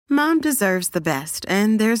Mom deserves the best,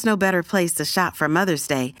 and there's no better place to shop for Mother's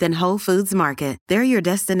Day than Whole Foods Market. They're your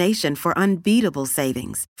destination for unbeatable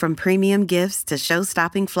savings, from premium gifts to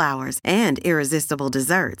show-stopping flowers and irresistible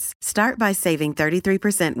desserts. Start by saving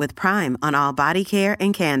 33% with Prime on all body care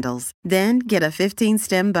and candles. Then get a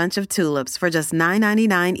 15-stem bunch of tulips for just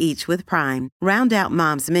 $9.99 each with Prime. Round out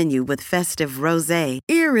Mom's menu with festive rosé,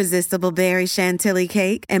 irresistible berry chantilly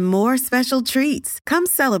cake, and more special treats. Come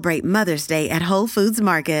celebrate Mother's Day at Whole Foods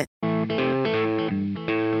Market.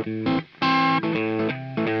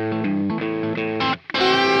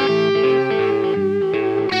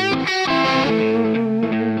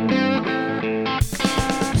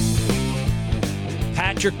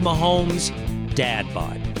 Patrick Mahomes' dad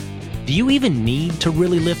bod. Do you even need to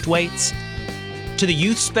really lift weights? To the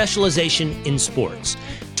youth specialization in sports.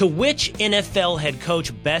 To which NFL head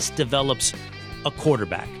coach best develops a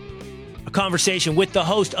quarterback? A conversation with the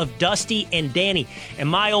host of Dusty and Danny and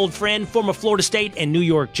my old friend, former Florida State and New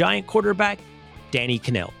York Giant quarterback, Danny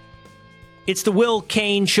Cannell. It's the Will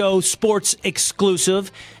Cain Show sports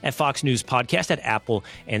exclusive at Fox News Podcast, at Apple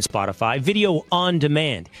and Spotify. Video on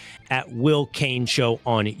demand at Will Cain Show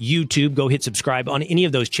on YouTube. Go hit subscribe on any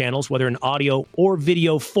of those channels, whether in audio or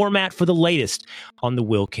video format, for the latest on the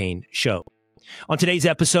Will Cain Show. On today's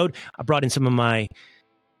episode, I brought in one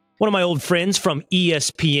of my old friends from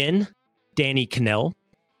ESPN, Danny Cannell,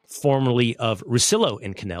 formerly of Russillo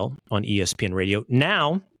and Cannell on ESPN Radio.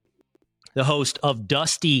 Now, the host of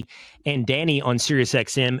Dusty and Danny on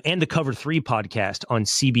SiriusXM and the Cover 3 podcast on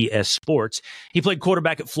CBS Sports. He played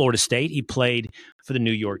quarterback at Florida State. He played for the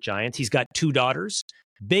New York Giants. He's got 2 daughters,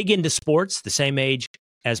 big into sports, the same age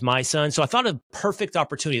as my son. So I thought a perfect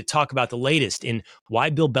opportunity to talk about the latest in why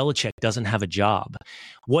Bill Belichick doesn't have a job,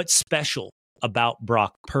 what's special about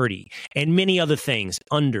Brock Purdy, and many other things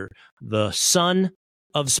under the sun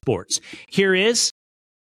of sports. Here is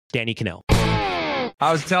Danny Cannell.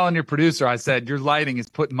 I was telling your producer, I said, your lighting is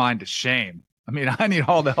putting mine to shame. I mean, I need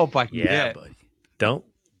all the help I can get. But don't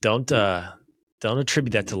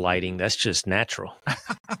attribute that to lighting. That's just natural.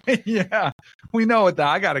 Yeah, we know it.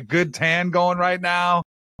 I got a good tan going right now.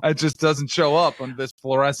 It just doesn't show up on this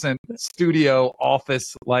fluorescent studio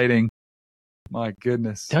office lighting. My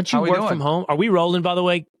goodness. Don't you work from home? Are we rolling, by the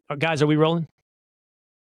way? Guys, are we rolling?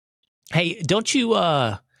 Hey, aren't you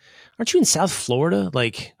in South Florida?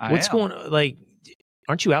 Like, what's going on? Like,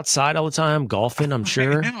 aren't you outside all the time golfing? I'm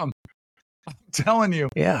sure. I am. I'm telling you.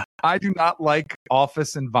 Yeah. I do not like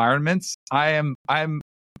office environments. I'm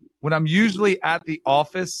when I'm usually at the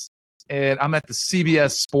office and I'm at the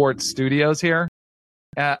CBS Sports studios here.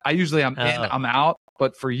 I'm out.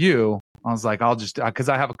 But for you, I was like, I'll just, because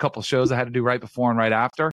I have a couple shows I had to do right before and right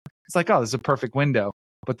after. It's like, oh, this is a perfect window.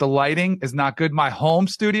 But the lighting is not good. My home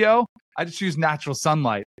studio, I just use natural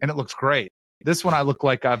sunlight and it looks great. This one, I look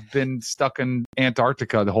like I've been stuck in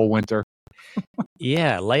Antarctica the whole winter.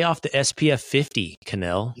 Yeah, lay off the SPF 50,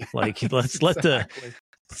 Cannell. Like, let's let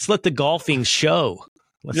the golfing show.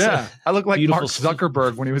 I look like Mark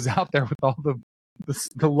Zuckerberg when he was out there with all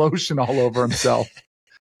the lotion all over himself.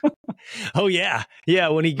 Oh yeah,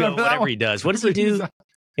 when he goes, whatever he does. What does he do?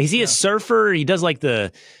 Is he a surfer? He does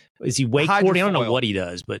is he wakeboarding? I don't know what he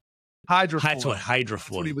does, but hydrofoil. That's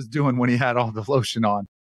what he was doing when he had all the lotion on.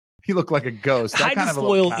 He looked like a ghost.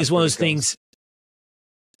 Hydrofoil is one of those things.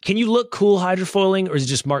 Can you look cool hydrofoiling, or is it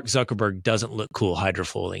just Mark Zuckerberg doesn't look cool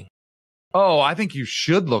hydrofoiling? Oh, I think you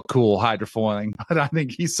should look cool hydrofoiling, but I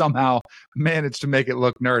think he somehow managed to make it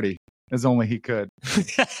look nerdy as only he could.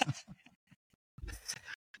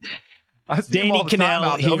 Danny Cannell,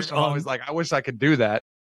 I'm always like, I wish I could do that.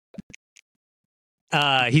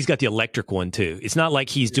 He's got the electric one too. It's not like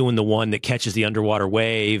he's doing the one that catches the underwater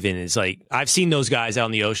wave. And it's like, I've seen those guys out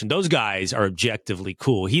in the ocean. Those guys are objectively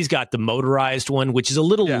cool. He's got the motorized one, which is a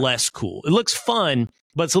little less cool. It looks fun,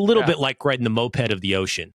 but it's a little bit like riding the moped of the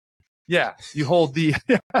ocean. Yeah. You hold the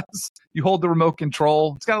remote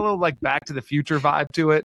control. It's got a little like Back to the Future vibe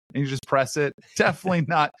to it. And you just press it. Definitely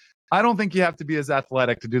not. I don't think you have to be as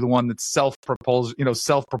athletic to do the one that's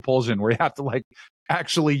self-propulsion, where you have to like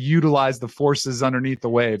actually utilize the forces underneath the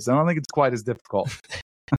waves. I don't think it's quite as difficult.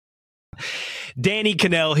 Danny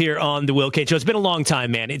Cannell here on the Will Cain Show. It's been a long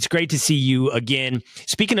time, man. It's great to see you again.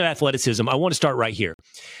 Speaking of athleticism, I want to start right here.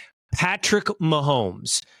 Patrick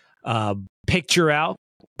Mahomes, picture out,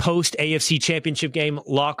 post AFC Championship game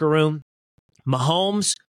locker room.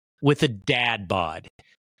 Mahomes with a dad bod.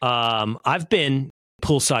 I've been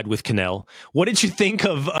poolside with Cannell. What did you think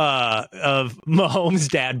of Mahomes'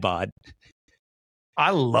 dad bod? I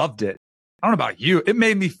loved it. I don't know about you. It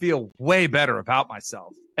made me feel way better about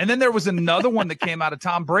myself. And then there was another one that came out of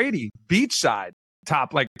Tom Brady, beachside,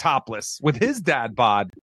 topless, with his dad bod.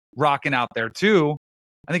 rocking out there too.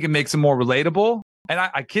 I think it makes him more relatable. And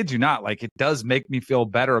I kid you not, like, it does make me feel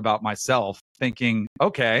better about myself thinking,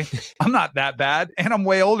 okay, I'm not that bad and I'm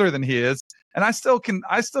way older than he is. And I still can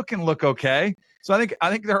look okay. So I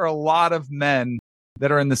think there are a lot of men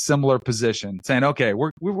that are in the similar position saying, okay,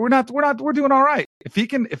 we're doing all right. If he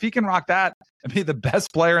can rock that and be the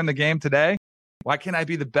best player in the game today, why can't I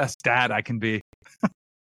be the best dad I can be?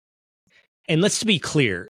 And let's be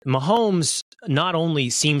clear, Mahomes not only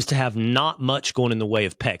seems to have not much going in the way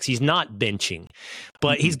of pecs, he's not benching,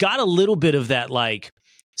 but he's got a little bit of that like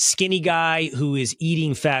skinny guy who is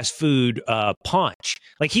eating fast food punch.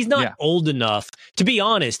 Like he's not old enough. To be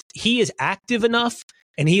honest, he is active enough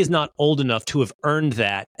and he is not old enough to have earned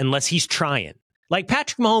that unless he's trying. Like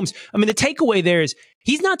Patrick Mahomes, I mean, the takeaway there is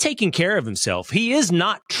he's not taking care of himself. He is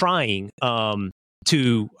not trying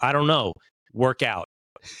to, I don't know, work out.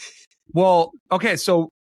 Well, okay, so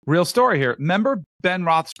real story here. Remember Ben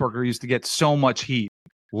Roethlisberger used to get so much heat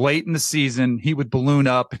late in the season. He would balloon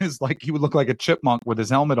up. It's like he would look like a chipmunk with his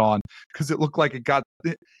helmet on because it looked like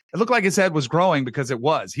it looked like his head was growing because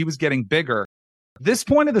he was getting bigger. This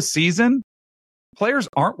point of the season, players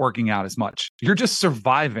aren't working out as much. You're just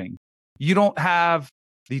surviving. You don't have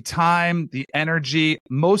the time, the energy.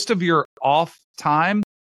 Most of your off time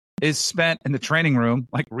is spent in the training room,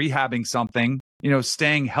 like rehabbing something,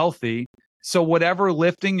 staying healthy. So whatever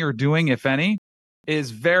lifting you're doing, if any,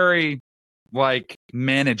 is very like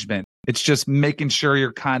management. It's just making sure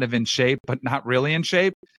you're kind of in shape, but not really in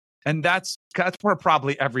shape. And that's where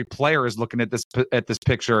probably every player is looking at this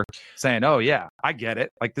picture saying, oh yeah, I get it.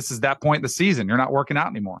 Like this is that point in the season. You're not working out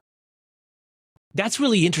anymore. That's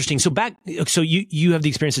really interesting. So you have the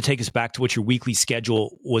experience to take us back to what your weekly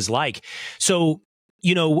schedule was like. So,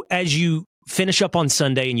 as you finish up on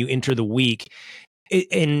Sunday and you enter the week,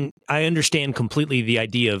 and I understand completely the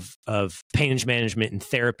idea of pain management and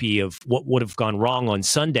therapy of what would have gone wrong on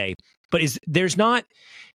Sunday, but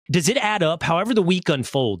does it add up? However the week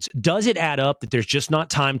unfolds, does it add up that there's just not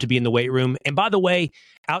time to be in the weight room? And by the way,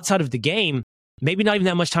 outside of the game, maybe not even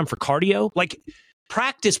that much time for cardio. Like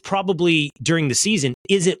practice probably during the season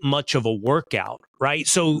isn't much of a workout, right?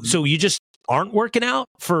 So you just aren't working out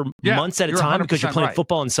for months at a time because you're playing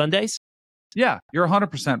football on Sundays? Yeah, you're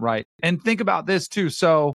 100% right. And think about this too.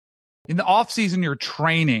 So in the off season, you're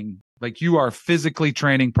training, like you are physically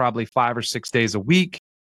training probably 5 or 6 days a week.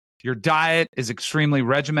 Your diet is extremely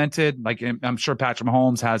regimented. Like I'm sure Patrick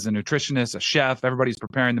Mahomes has a nutritionist, a chef, everybody's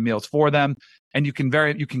preparing the meals for them. And you can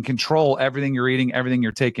control everything you're eating, everything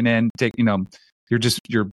you're taking in,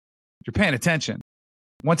 you're paying attention.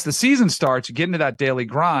 Once the season starts, you get into that daily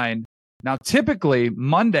grind. Now, typically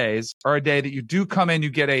Mondays are a day that you do come in,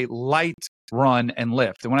 you get a light run and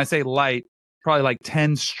lift. And when I say light, probably like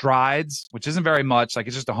 10 strides, which isn't very much. Like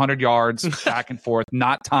it's just 100 yards back and forth,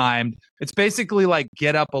 not timed. It's basically like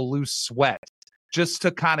get up a loose sweat just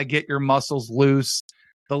to kind of get your muscles loose.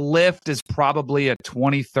 The lift is probably a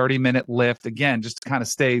 20, 30-minute lift. Again, just to kind of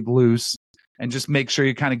stay loose and just make sure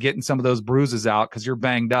you're kind of getting some of those bruises out because you're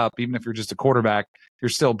banged up. Even if you're just a quarterback, you're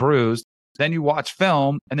still bruised. Then you watch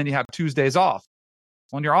film and then you have Tuesdays off.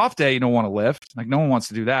 On your off day, you don't want to lift. Like no one wants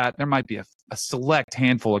to do that. There might be a select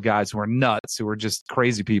handful of guys who are nuts, who are just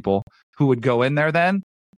crazy people who would go in there then.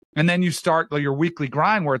 And then you start your weekly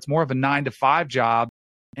grind where it's more of a 9 to 5 job.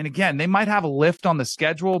 And again, they might have a lift on the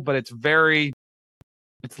schedule, but it's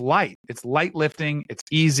light. It's light lifting. It's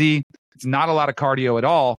easy. It's not a lot of cardio at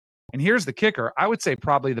all. And here's the kicker. I would say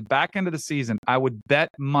probably the back end of the season, I would bet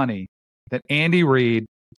money that Andy Reid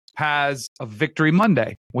has a victory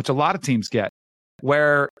Monday, which a lot of teams get,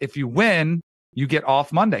 where if you win, you get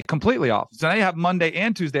off Monday, completely off. So now you have Monday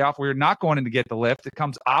and Tuesday off where you're not going in to get the lift. It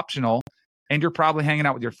becomes optional and you're probably hanging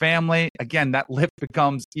out with your family. Again, that lift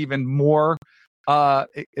becomes even more,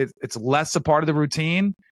 it's less a part of the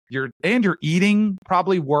routine. You're eating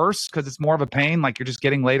probably worse because it's more of a pain. Like you're just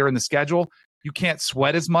getting later in the schedule. You can't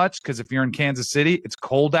sweat as much because if you're in Kansas City, it's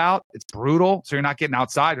cold out. It's brutal. So you're not getting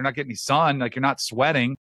outside. You're not getting any sun. Like you're not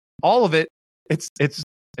sweating. All of it,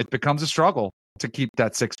 it becomes a struggle to keep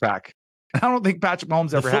that six pack. I don't think Patrick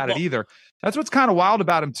Mahomes ever had it either. That's what's kind of wild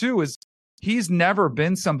about him too, is he's never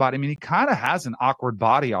been somebody. I mean, he kind of has an awkward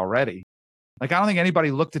body already. Like, I don't think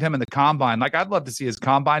anybody looked at him in the combine. Like, I'd love to see his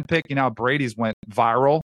combine pick. You know, how Brady's went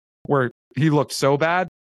viral where he looked so bad.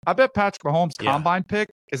 I bet Patrick Mahomes' combine pick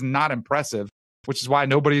is not impressive, which is why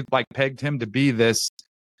nobody pegged him to be this,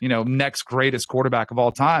 next greatest quarterback of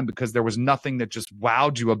all time, because there was nothing that just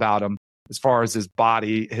wowed you about him as far as his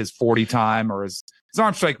body, his 40 time, or his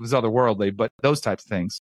arm strength was otherworldly, but those types of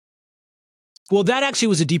things. Well, that actually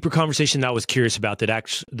was a deeper conversation that I was curious about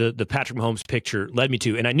that the Patrick Mahomes picture led me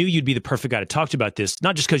to. And I knew you'd be the perfect guy to talk to about this,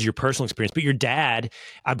 not just because of your personal experience, but your dad,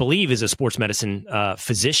 I believe, is a sports medicine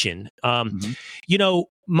physician. You know,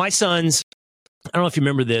 my sons, I don't know if you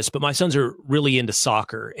remember this, but my sons are really into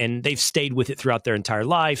soccer and they've stayed with it throughout their entire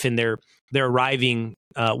life. And they're arriving,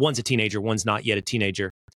 one's a teenager, one's not yet a teenager,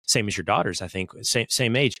 same as your daughters, I think,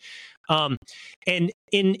 same age. And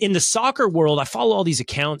in the soccer world, I follow all these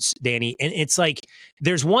accounts, Danny, and it's like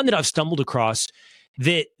there's one that I've stumbled across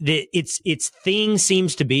that its thing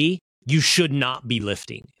seems to be you should not be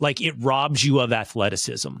lifting. Like it robs you of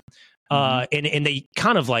athleticism. And they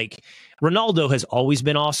kind of like Ronaldo has always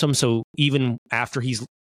been awesome. So even after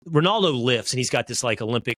Ronaldo lifts and he's got this like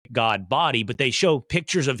Olympic god body, but they show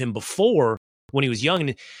pictures of him before when he was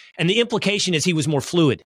young. And the implication is he was more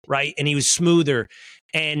fluid, right? And he was smoother.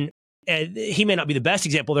 And he may not be the best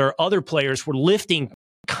example. There are other players where lifting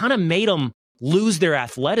kind of made them lose their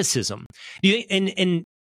athleticism. And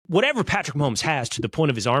whatever Patrick Mahomes has to the point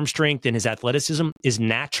of his arm strength and his athleticism is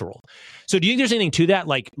natural. So do you think there's anything to that,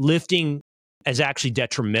 like lifting is actually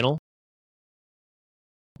detrimental?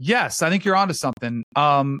 Yes, I think you're onto something.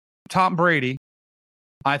 Tom Brady,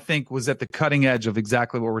 I think, was at the cutting edge of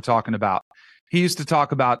exactly what we're talking about. He used to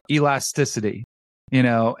talk about elasticity, you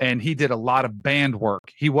know, and he did a lot of band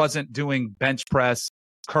work. He wasn't doing bench press,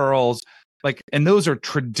 curls, and those are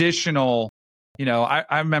traditional. You know,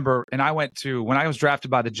 I remember, and I went to, when I was drafted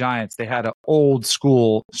by the Giants, they had an old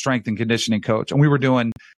school strength and conditioning coach, and we were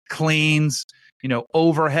doing cleans, you know,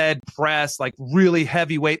 overhead press, like really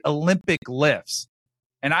heavyweight Olympic lifts.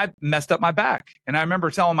 And I messed up my back. And I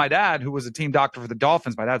remember telling my dad, who was a team doctor for the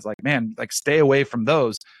Dolphins, my dad's like, man, like stay away from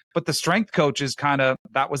those. But the strength coaches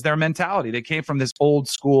that was their mentality. They came from this old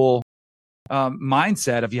school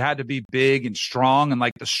mindset of you had to be big and strong. And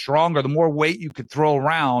like the stronger, the more weight you could throw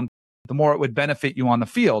around, the more it would benefit you on the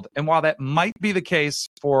field. And while that might be the case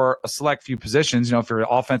for a select few positions, you know, if you're an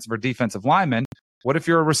offensive or defensive lineman, what if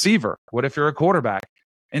you're a receiver? What if you're a quarterback?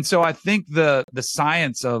 And so I think the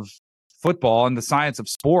science of football and the science of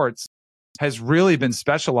sports has really been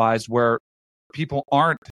specialized where people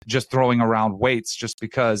aren't just throwing around weights just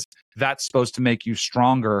because that's supposed to make you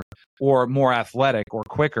stronger or more athletic or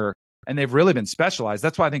quicker. And they've really been specialized.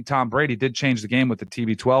 That's why I think Tom Brady did change the game with the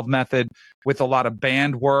TB12 method, with a lot of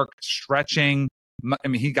band work, stretching. I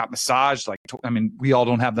mean, he got massaged. We all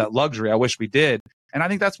don't have that luxury. I wish we did. And I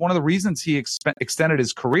think that's one of the reasons he extended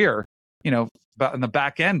his career, you know, but in the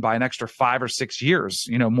back end by an extra 5 or 6 years,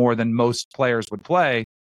 you know, more than most players would play.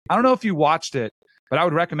 I don't know if you watched it, but I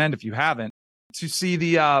would recommend, if you haven't, to see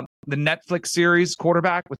the Netflix series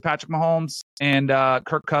Quarterback with Patrick Mahomes and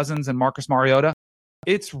Kirk Cousins and Marcus Mariota.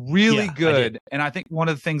 It's really good. And I think one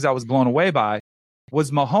of the things I was blown away by was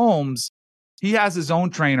Mahomes. He has his own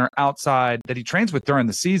trainer outside that he trains with during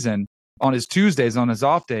the season on his Tuesdays, on his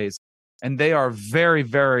off days. And they are very,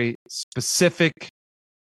 very specific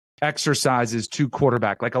exercises to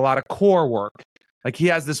quarterback, like a lot of core work. Like he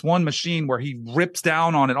has this one machine where he rips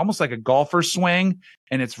down on it almost like a golfer swing,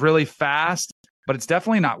 and it's really fast, but it's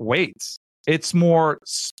definitely not weights. It's more,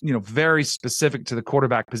 you know, very specific to the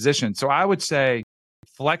quarterback position. So I would say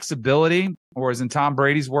flexibility, or as in Tom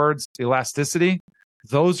Brady's words, elasticity,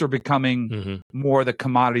 those are becoming more the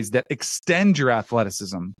commodities that extend your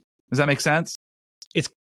athleticism. Does that make sense?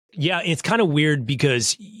 It's kind of weird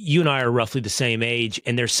because you and I are roughly the same age,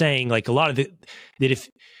 and they're saying like a lot of that if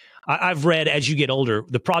I've read as you get older,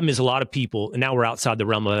 the problem is a lot of people, and now we're outside the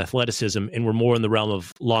realm of athleticism and we're more in the realm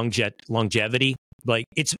of longevity. Like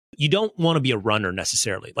you don't want to be a runner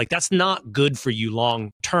necessarily. Like that's not good for you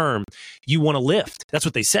long term. You want to lift. That's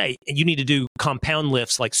what they say. And you need to do compound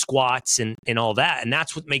lifts like squats and all that. And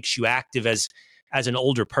that's what makes you active as an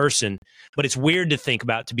older person. But it's weird to think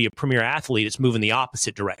about, to be a premier athlete, it's moving the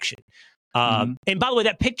opposite direction. And by the way,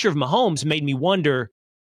 that picture of Mahomes made me wonder,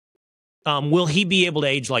 will he be able to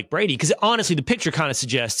age like Brady? Because honestly, the picture kind of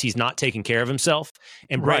suggests he's not taking care of himself.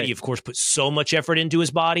 And Brady, of course, put so much effort into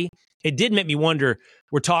his body. It did make me wonder,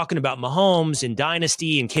 we're talking about Mahomes and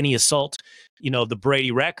dynasty, and can he assault, you know, the Brady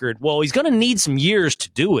record? Well, he's going to need some years to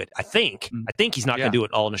do it, I think. I think he's not going to do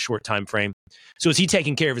it all in a short time frame. So is he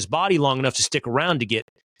taking care of his body long enough to stick around to get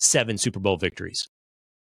 7 Super Bowl victories?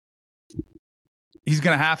 He's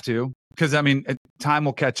going to have to, because, I mean, time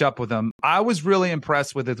will catch up with him. I was really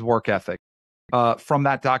impressed with his work ethic from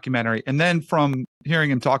that documentary, and then from hearing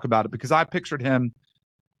him talk about it, because I pictured him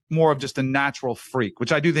more of just a natural freak,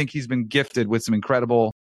 which I do think he's been gifted with some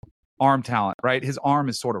incredible arm talent, right? His arm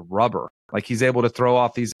is sort of rubber. Like he's able to throw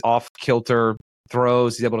off these off-kilter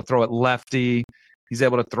throws. He's able to throw it lefty. He's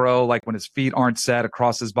able to throw like when his feet aren't set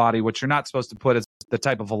across his body, which you're not supposed to put as the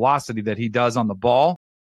type of velocity that he does on the ball.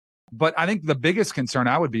 But I think the biggest concern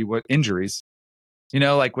I would be with injuries.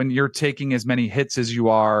 Like when you're taking as many hits as you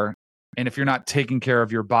are, and if you're not taking care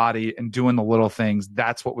of your body and doing the little things,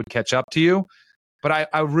 that's what would catch up to you. But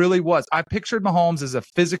I pictured Mahomes as a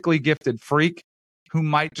physically gifted freak who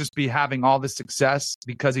might just be having all this success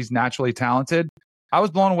because he's naturally talented. I was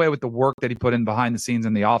blown away with the work that he put in behind the scenes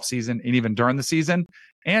in the offseason and even during the season.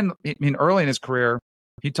 And I mean, early in his career,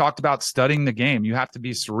 he talked about studying the game. You have to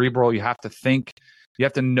be cerebral. You have to think. You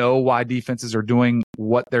have to know why defenses are doing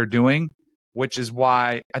what they're doing, which is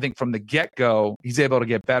why I think from the get-go, he's able to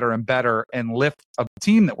get better and better and lift a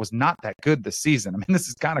team that was not that good this season. I mean, this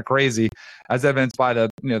is kind of crazy, as evidenced by the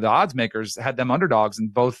odds makers had them underdogs in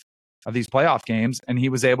both of these playoff games, and he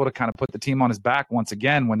was able to kind of put the team on his back once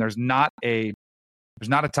again when there's not a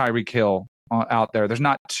Tyreek Hill out there. There's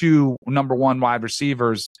not two number one wide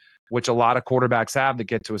receivers, which a lot of quarterbacks have that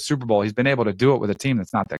get to a Super Bowl. He's been able to do it with a team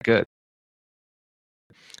that's not that good.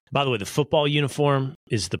 By the way, the football uniform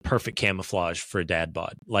is the perfect camouflage for a dad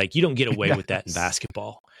bod. Like, you don't get away with that in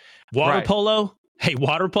basketball. Water polo,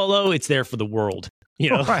 it's there for the world,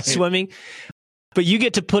 swimming. But you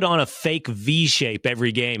get to put on a fake V shape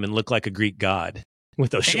every game and look like a Greek god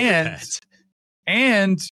with those shoulder pads.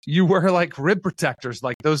 And you wear like rib protectors,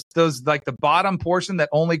 like those like the bottom portion that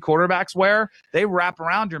only quarterbacks wear. They wrap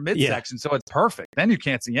around your midsection, so it's perfect. Then you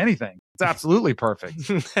can't see anything. It's absolutely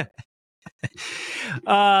perfect.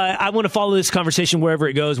 I want to follow this conversation wherever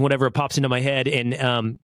it goes, whenever it pops into my head.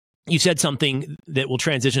 And you said something that will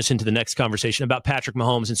transition us into the next conversation about Patrick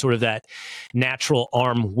Mahomes and sort of that natural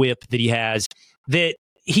arm whip that he has, that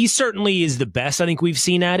he certainly is the best I think we've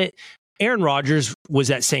seen at it. Aaron Rodgers was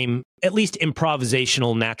that same, at least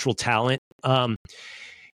improvisational, natural talent.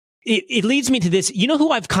 It leads me to this. You know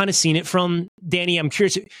who I've kind of seen it from, Danny? I'm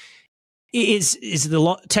curious. Is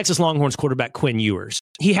the Texas Longhorns quarterback Quinn Ewers.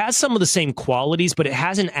 He has some of the same qualities, but it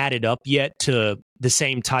hasn't added up yet to the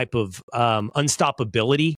same type of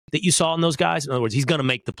unstoppability that you saw in those guys. In other words, he's going to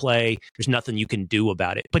make the play. There's nothing you can do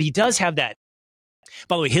about it. But he does have that.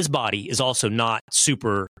 By the way, his body is also not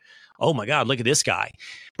super, oh my God, look at this guy.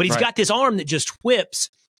 But he's got this arm that just whips.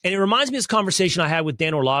 And it reminds me of this conversation I had with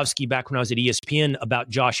Dan Orlovsky back when I was at ESPN about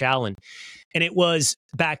Josh Allen. And it was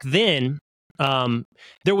back then,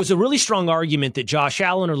 there was a really strong argument that Josh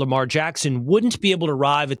Allen or Lamar Jackson wouldn't be able to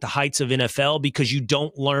arrive at the heights of NFL because you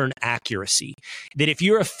don't learn accuracy. That if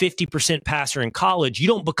you're a 50% passer in college, you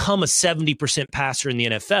don't become a 70% passer in the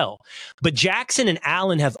NFL. But Jackson and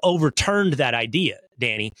Allen have overturned that idea,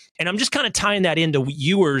 Danny. And I'm just kind of tying that into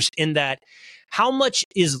Ewers in that how much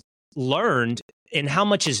is learned and how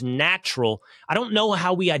much is natural. I don't know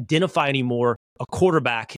how we identify anymore a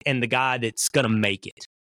quarterback and the guy that's going to make it.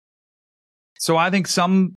 So I think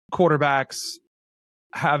some quarterbacks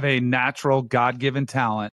have a natural God-given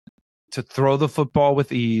talent to throw the football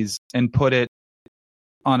with ease and put it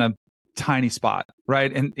on a tiny spot,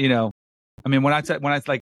 right? And I mean, when I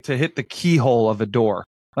like to hit the keyhole of a door,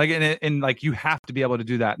 like and like you have to be able to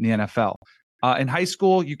do that in the NFL. In high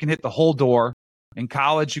school, you can hit the whole door. In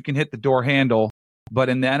college, you can hit the door handle, but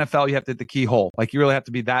in the NFL, you have to hit the keyhole. Like you really have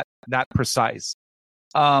to be that precise.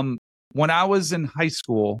 When I was in high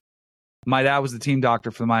school, my dad was the team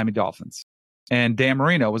doctor for the Miami Dolphins, and Dan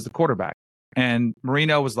Marino was the quarterback. And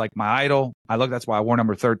Marino was like my idol. That's why I wore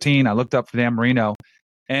number 13. I looked up for Dan Marino.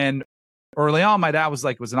 And early on, my dad was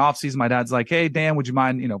like, it was an off season. My dad's like, hey, Dan, would you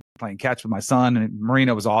mind, playing catch with my son? And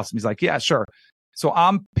Marino was awesome. He's like, yeah, sure. So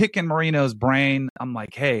I'm picking Marino's brain. I'm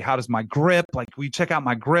like, hey, how does my grip? Like, will you check out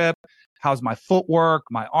my grip? How's my footwork,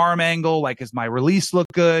 my arm angle? Like, does my release look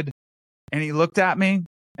good? And he looked at me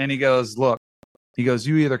and he goes, look,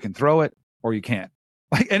 you either can throw it or you can't.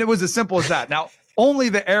 Like, and it was as simple as that. Now, only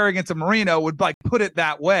the arrogance of Marino would like put it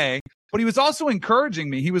that way, but he was also encouraging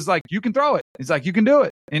me. He was like, you can throw it. He's like, you can do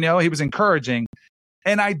it. He was encouraging.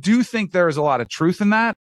 And I do think there is a lot of truth in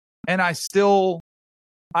that. And I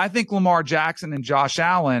think Lamar Jackson and Josh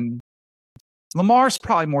Allen, Lamar's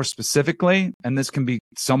probably more specifically, and this can be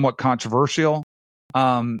somewhat controversial.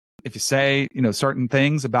 If you say, certain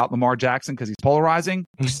things about Lamar Jackson because he's polarizing,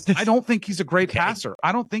 I don't think he's a great passer.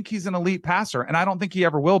 I don't think he's an elite passer, and I don't think he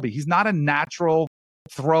ever will be. He's not a natural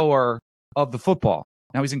thrower of the football.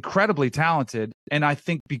 Now, he's incredibly talented, and I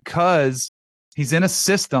think because he's in a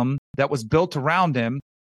system that was built around him,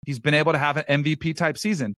 he's been able to have an MVP-type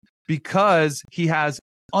season because he has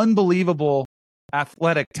unbelievable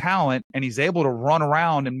athletic talent, and he's able to run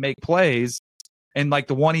around and make plays. And like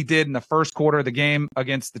the one he did in the first quarter of the game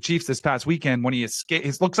against the Chiefs this past weekend, when he escaped,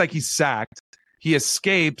 it looks like he's sacked. He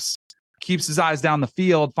escapes, keeps his eyes down the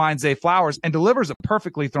field, finds Zay Flowers, and delivers a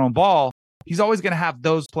perfectly thrown ball. He's always going to have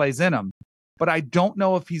those plays in him. but I don't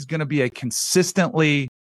know if he's going to be a consistently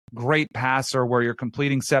great passer where you're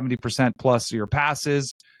completing 70% plus of your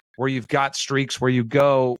passes, where you've got streaks where you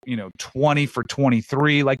go, 20 for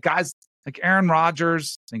 23. Like guys like Aaron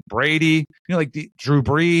Rodgers, I think Brady, like Drew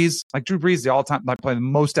Brees. Like Drew Brees, the all-time, like probably the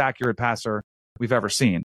most accurate passer we've ever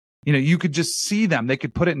seen. You could just see them. They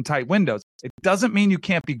could put it in tight windows. It doesn't mean you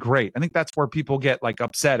can't be great. I think that's where people get like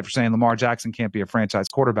upset if you're saying Lamar Jackson can't be a franchise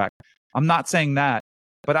quarterback. I'm not saying that.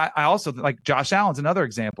 But I also like Josh Allen's another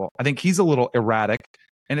example. I think he's a little erratic.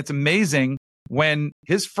 And it's amazing when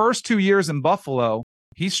his first 2 years in Buffalo,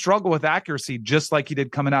 he struggled with accuracy just like he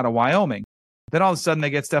did coming out of Wyoming. Then all of a sudden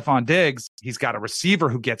they get Stephon Diggs. He's got a receiver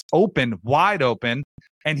who gets open, wide open,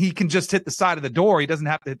 and he can just hit the side of the door. He doesn't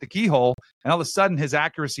have to hit the keyhole. And all of a sudden his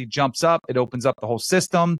accuracy jumps up. It opens up the whole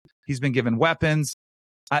system. He's been given weapons.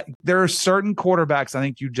 There are certain quarterbacks I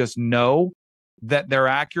think you just know that they're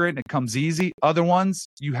accurate and it comes easy. Other ones,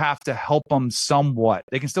 you have to help them somewhat.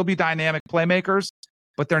 They can still be dynamic playmakers,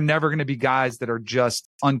 but they're never going to be guys that are just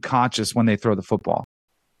unconscious when they throw the football.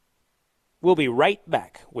 We'll be right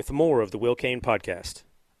back with more of the Will Cain Podcast.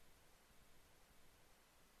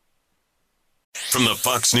 From the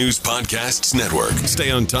Fox News Podcasts Network. Stay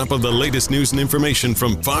on top of the latest news and information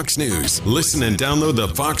from Fox News. Listen and download the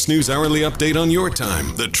Fox News Hourly Update on your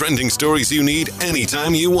time. The trending stories you need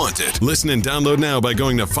anytime you want it. Listen and download now by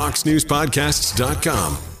going to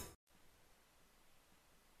foxnewspodcasts.com.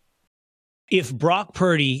 If Brock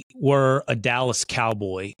Purdy were a Dallas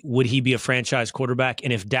Cowboy, would he be a franchise quarterback?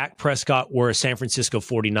 And if Dak Prescott were a San Francisco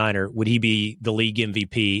 49er, would he be the league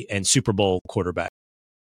MVP and Super Bowl quarterback?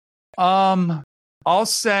 I'll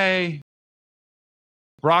say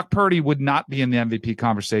Brock Purdy would not be in the MVP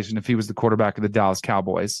conversation if he was the quarterback of the Dallas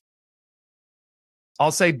Cowboys.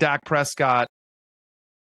 I'll say Dak Prescott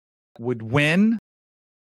would win.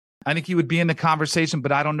 I think he would be in the conversation,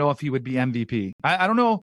 but I don't know if he would be MVP. I don't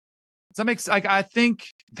know. That makes I think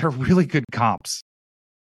they're really good comps.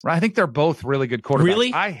 Right? I think they're both really good quarterbacks.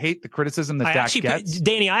 Really? I hate the criticism that Dak gets.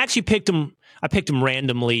 Danny, I actually picked him. I picked him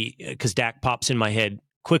randomly because Dak pops in my head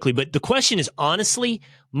quickly. But the question is honestly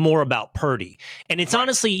more about Purdy. And it's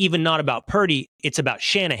honestly even not about Purdy. It's about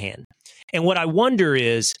Shanahan. And what I wonder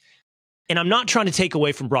is, and I'm not trying to take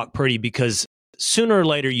away from Brock Purdy because sooner or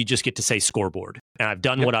later you just get to say scoreboard. And I've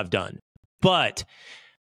done what I've done. But,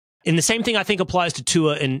 and the same thing I think applies to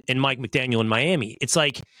Tua and Mike McDaniel in Miami. It's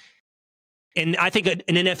like, and I think an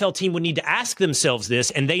NFL team would need to ask themselves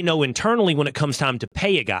this, and they know internally when it comes time to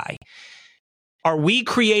pay a guy. Are we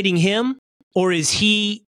creating him, or is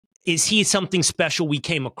he something special we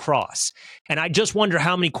came across? And I just wonder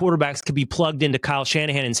how many quarterbacks could be plugged into Kyle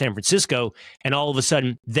Shanahan in San Francisco, and all of a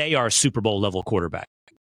sudden they are a Super Bowl level quarterback.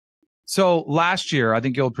 So last year, I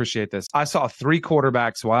think you'll appreciate this, I saw 3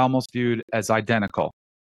 quarterbacks who I almost viewed as identical.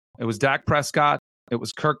 It was Dak Prescott, it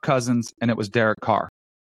was Kirk Cousins, and it was Derek Carr.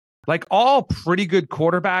 Like all pretty good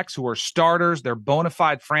quarterbacks who are starters, they're bona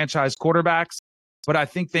fide franchise quarterbacks, but I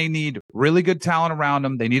think they need really good talent around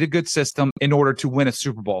them. They need a good system in order to win a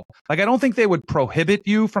Super Bowl. Like I don't think they would prohibit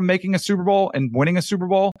you from making a Super Bowl and winning a Super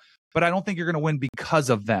Bowl, but I don't think you're going to win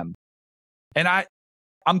because of them. And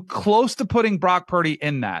I'm close to putting Brock Purdy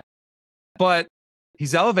in that, but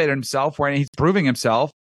he's elevated himself where he's proving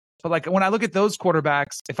himself. But like when I look at those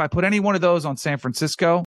quarterbacks, if I put any one of those on San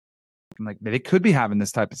Francisco, I'm like, they could be having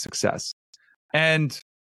this type of success. And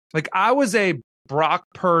like I was a Brock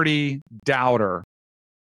Purdy doubter.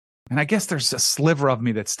 And I guess there's a sliver of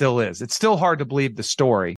me that still is. It's still hard to believe the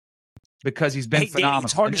story because he's been phenomenal.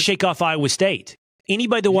 It's hard to shake off Iowa State.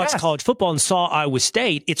 Anybody that watched college football and saw Iowa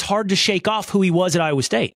State, it's hard to shake off who he was at Iowa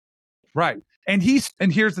State. Right. And here's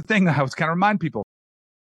the thing that I was kind of remind people.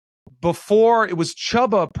 Before it was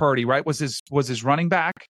Chubba Purdy, right? Was his running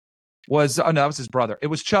back? That was his brother. It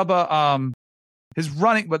was Chubba,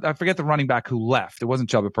 but I forget the running back who left. It wasn't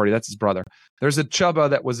Chubba Purdy. That's his brother. There's a Chubba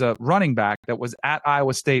that was a running back that was at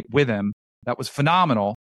Iowa State with him. That was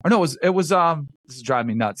phenomenal. Or no, it was this is driving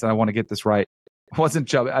me nuts. And I want to get this right. It wasn't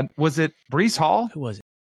Chubba. Was it Breece Hall? Who was it?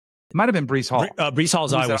 It might have been Breece Hall. Breece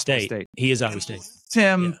Hall's Iowa State. He is Iowa State.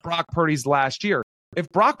 Brock Purdy's last year. If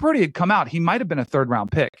Brock Purdy had come out, he might have been a 3rd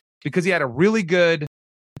round pick because he had a really good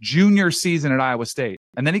junior season at Iowa State.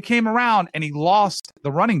 And then he came around and he lost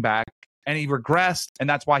the running back and he regressed. And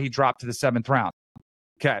that's why he dropped to the 7th round.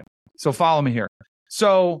 Okay. So follow me here.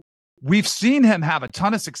 So we've seen him have a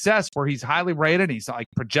ton of success where he's highly rated. He's like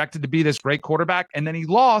projected to be this great quarterback. And then he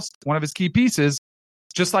lost one of his key pieces,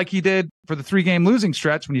 just like he did for the 3-game losing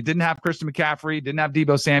stretch when you didn't have Christian McCaffrey, didn't have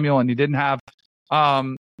Deebo Samuel, and you didn't have,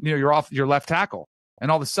 you're off your left tackle. And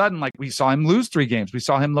all of a sudden, like we saw him lose 3 games. We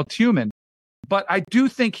saw him look human. But I do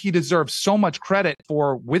think he deserves so much credit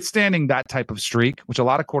for withstanding that type of streak, which a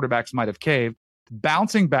lot of quarterbacks might have caved,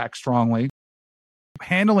 bouncing back strongly,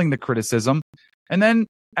 handling the criticism. And then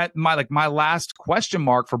at my last question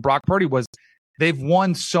mark for Brock Purdy was, they've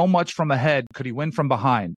won so much from ahead. Could he win from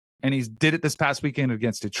behind? And he did it this past weekend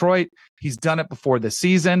against Detroit. He's done it before this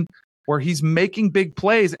season where he's making big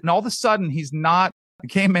plays. And all of a sudden, he's not. The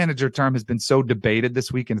game manager term has been so debated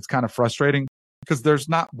this week, and it's kind of frustrating because there's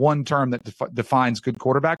not one term that defines good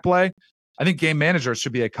quarterback play. I think game manager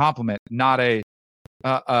should be a compliment, not a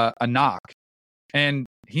knock. And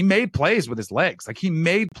he made plays with his legs. Like, he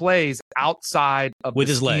made plays outside of the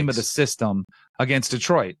scheme of the system against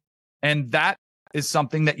Detroit. And that is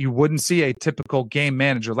something that you wouldn't see a typical game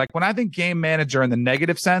manager. Like, when I think game manager in the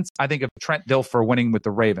negative sense, I think of Trent Dilfer winning with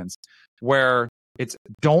the Ravens, where it's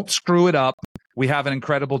don't screw it up. We have an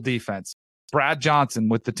incredible defense. Brad Johnson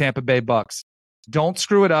with the Tampa Bay Bucks. Don't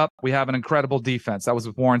screw it up. We have an incredible defense. That was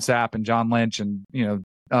with Warren Sapp and John Lynch and,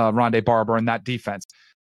 Rondé Barber and that defense.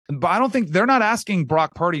 But I don't think they're not asking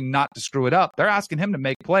Brock Purdy not to screw it up. They're asking him to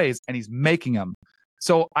make plays, and he's making them.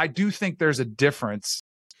 So I do think there's a difference.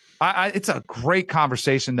 It's a great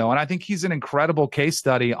conversation, though, and I think he's an incredible case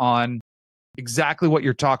study on exactly what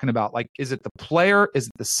you're talking about. Like, is it the player? Is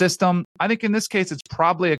it the system? I think in this case, it's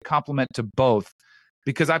probably a compliment to both,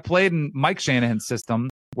 because I played in Mike Shanahan's system,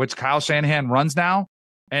 which Kyle Shanahan runs now,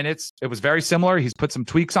 and it was very similar. He's put some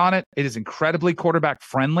tweaks on it. It is incredibly quarterback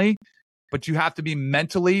friendly, but you have to be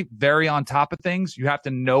mentally very on top of things. You have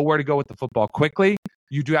to know where to go with the football quickly.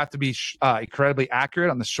 You do have to be incredibly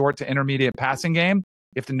accurate on the short to intermediate passing game.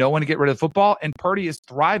 You have to know when to get rid of the football, and Purdy is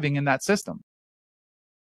thriving in that system.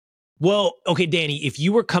 Well, okay, Danny, if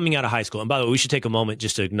you were coming out of high school, and by the way, we should take a moment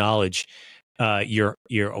just to acknowledge your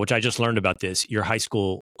which I just learned about this, your high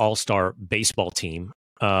school all-star baseball team.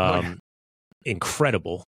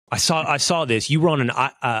 Incredible. I saw this. You were on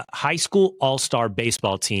a high school all-star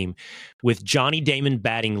baseball team with Johnny Damon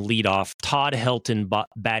batting leadoff, Todd Helton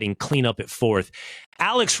batting cleanup at fourth,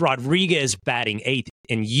 Alex Rodriguez batting eighth,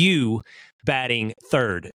 and you batting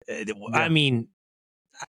third. Yeah. I mean,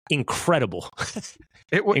 incredible.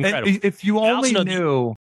 Incredible. If you only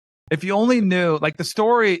knew, like, the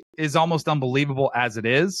story is almost unbelievable as it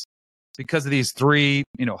is because of these three,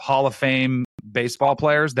 Hall of Fame baseball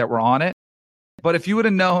players that were on it. But if you would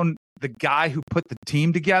have known the guy who put the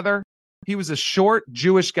team together, he was a short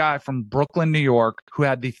Jewish guy from Brooklyn, New York, who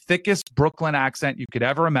had the thickest Brooklyn accent you could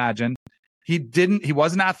ever imagine. He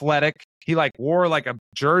wasn't athletic. He wore a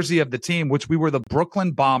jersey of the team, which we were the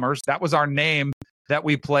Brooklyn Bombers. That was our name that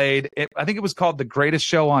we played. I think it was called The Greatest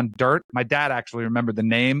Show on Dirt. My dad actually remembered the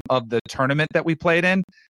name of the tournament that we played in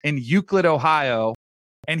Euclid, Ohio.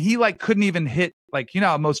 And he couldn't even hit,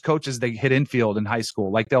 how most coaches, they hit infield in high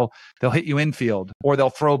school. They'll hit you infield or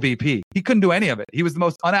they'll throw BP. He couldn't do any of it. He was the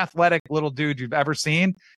most unathletic little dude you've ever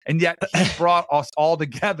seen. And yet he brought us all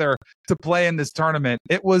together to play in this tournament.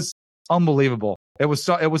 It was unbelievable. It was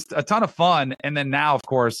a ton of fun. And then now, of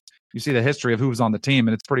course, you see the history of who was on the team,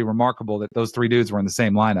 and it's pretty remarkable that those three dudes were in the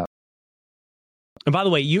same lineup. And by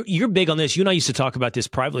the way, you're big on this. You and I used to talk about this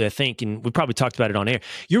privately, I think, and we probably talked about it on air.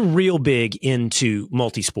 You're real big into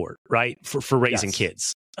multi-sport, right? For raising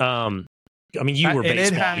kids. I mean, you were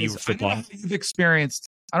baseball, you were football.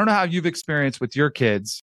 I don't know how you've experienced with your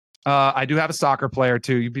kids. I do have a soccer player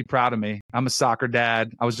too. You'd be proud of me. I'm a soccer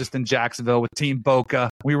dad. I was just in Jacksonville with Team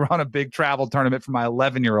Boca. We were on a big travel tournament for my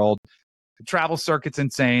 11-year-old. The travel circuit's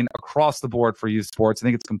insane across the board for youth sports. I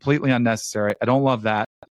think it's completely unnecessary. I don't love that.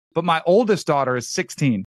 But my oldest daughter is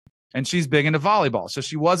 16, and she's big into volleyball. So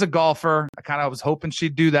she was a golfer. I kind of was hoping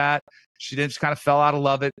she'd do that. She didn't. She kind of fell out of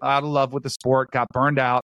love with the sport, got burned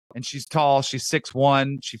out. And she's tall. She's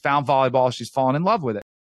 6'1". She found volleyball. She's fallen in love with it.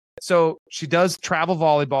 So she does travel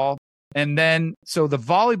volleyball. And then, so the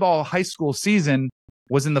volleyball high school season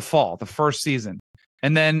was in the fall, the first season.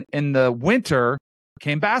 And then in the winter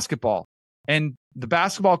came basketball. And the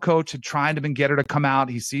basketball coach had tried to get her to come out.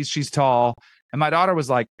 He sees she's tall. And my daughter was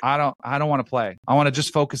like, I don't want to play. I want to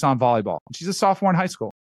just focus on volleyball. She's a sophomore in high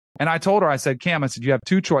school. And I told her, I said, Cam, you have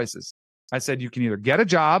two choices. I said, you can either get a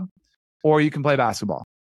job or you can play basketball.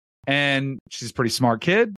 And she's a pretty smart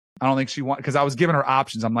kid. I don't think she because I was giving her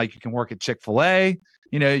options. I'm like, you can work at Chick-fil-A.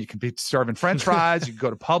 You can be serving French fries. You can go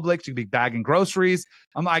to Publix. You can be bagging groceries.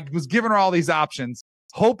 I was giving her all these options,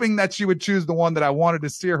 hoping that she would choose the one that I wanted to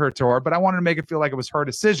steer her toward, but I wanted to make it feel like it was her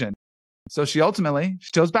decision. So she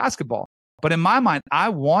chose basketball. But in my mind, I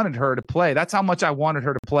wanted her to play. That's how much I wanted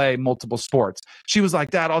her to play multiple sports. She was like,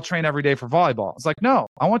 Dad, I'll train every day for volleyball. I was like, no,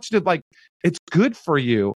 I want you to it's good for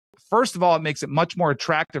you first of all, it makes it much more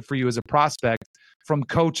attractive for you as a prospect from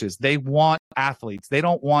coaches. They want athletes. They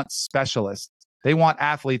don't want specialists. They want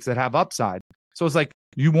athletes that have upside. So it's like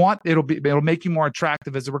it'll make you more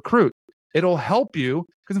attractive as a recruit. It'll help you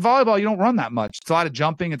because in volleyball, you don't run that much. It's a lot of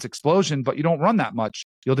jumping, it's explosion, but you don't run that much.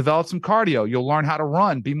 You'll develop some cardio. You'll learn how to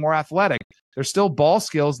run, be more athletic. There's still ball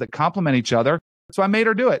skills that complement each other. So I made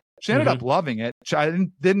her do it. She ended up loving it. I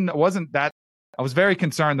was very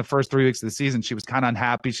concerned the first 3 weeks of the season. She was kind of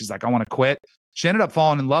unhappy. She's like, I want to quit. She ended up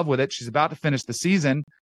falling in love with it. She's about to finish the season.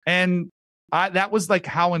 And that was like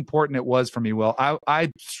how important it was for me, Will. I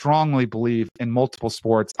strongly believe in multiple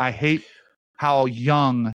sports. I hate how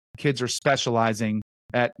young kids are specializing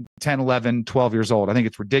at 10, 11, 12 years old. I think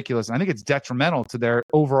it's ridiculous. I think it's detrimental to their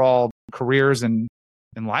overall careers and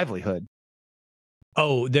livelihood.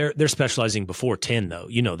 Oh, they're specializing before 10, though.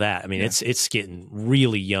 You know that. I mean, it's getting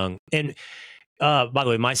really young. And by the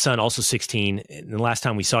way, my son also 16. And the last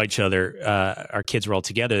time we saw each other, our kids were all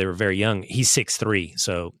together. They were very young. He's 6'3".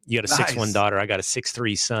 So you got a 6'1" daughter. I got a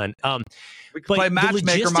 6'3" son. We could play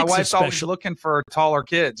matchmaker. My wife's always looking for taller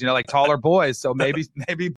kids, like taller boys. So maybe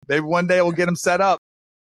one day we'll get them set up.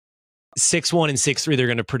 6'1" and 6'3", they're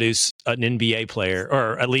going to produce an NBA player,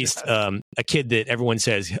 or at least a kid that everyone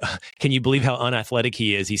says, can you believe how unathletic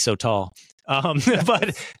he is? He's so tall.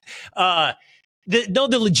 But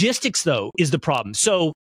the logistics, though, is the problem.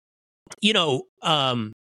 So,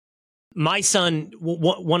 my son,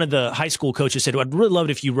 one of the high school coaches said, I'd really love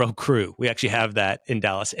it if you rode crew. We actually have that in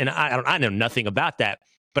Dallas. And I know nothing about that.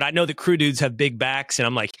 But I know that crew dudes have big backs, and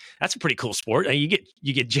I'm like, that's a pretty cool sport. And you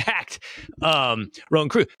get jacked rowing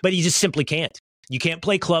crew, but you just simply can't. You can't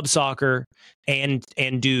play club soccer and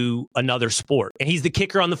do another sport. And he's the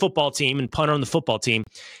kicker on the football team and punter on the football team,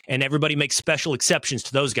 and everybody makes special exceptions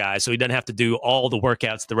to those guys, so he doesn't have to do all the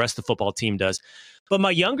workouts the rest of the football team does. But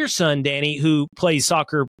my younger son, Danny, who plays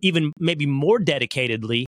soccer even maybe more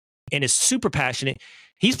dedicatedly and is super passionate,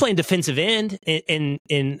 he's playing defensive end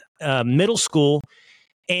in middle school.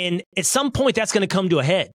 And at some point, that's going to come to a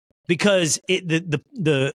head because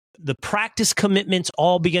the practice commitments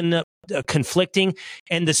all begin conflicting,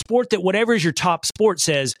 and the sport that whatever is your top sport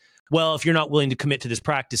says, well, if you're not willing to commit to this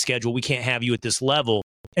practice schedule, we can't have you at this level.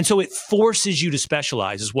 And so it forces you to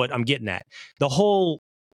specialize is what I'm getting at. The whole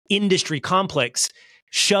industry complex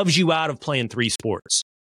shoves you out of playing 3 sports.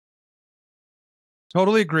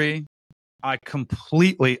 Totally agree. I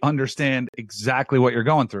completely understand exactly what you're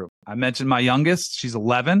going through. I mentioned my youngest. She's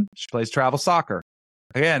 11. She plays travel soccer.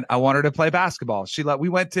 Again, I want her to play basketball.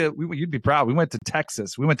 You'd be proud. We went to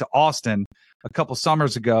Texas. We went to Austin a couple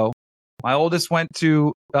summers ago. My oldest went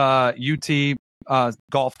to UT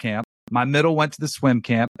golf camp. My middle went to the swim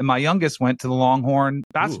camp, and my youngest went to the Longhorn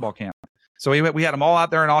basketball camp. So we had them all out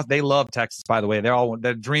there in Austin. They love Texas, by the way.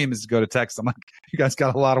 Their dream is to go to Texas. I'm like, you guys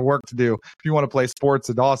got a lot of work to do if you want to play sports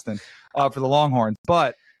in Austin for the Longhorns.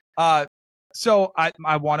 But so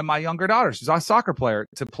I wanted my younger daughter, she's a soccer player,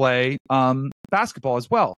 to play basketball as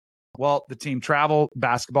well. Well, the team travel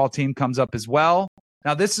basketball team comes up as well.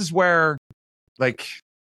 Now this is where it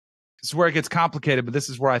gets complicated, but this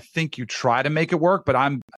is where I think you try to make it work.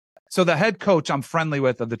 But so the head coach I'm friendly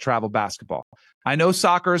with of the travel basketball. I know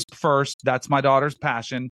soccer is first. That's my daughter's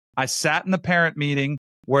passion. I sat in the parent meeting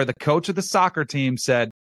where the coach of the soccer team said,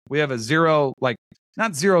 we have a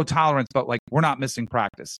not zero tolerance, but we're not missing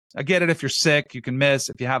practice. I get it. If you're sick, you can miss.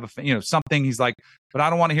 If you have something, he's like, but I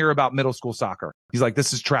don't want to hear about middle school soccer. He's like,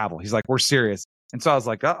 this is travel. He's like, we're serious. And so I was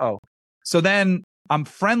like, uh-oh. So then I'm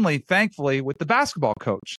friendly, thankfully, with the basketball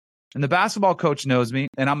coach. And the basketball coach knows me,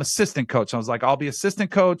 and I'm assistant coach. I was like, I'll be assistant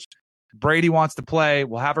coach. Brady wants to play.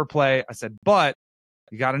 We'll have her play. I said, but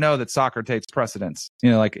you got to know that soccer takes precedence.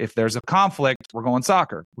 If there's a conflict, we're going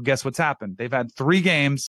soccer. Well, guess what's happened? They've had 3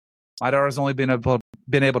 games. My daughter's only been able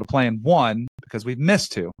to play in 1 because we've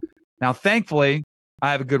missed 2. Now, thankfully,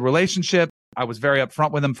 I have a good relationship. I was very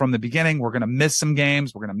upfront with them from the beginning. We're going to miss some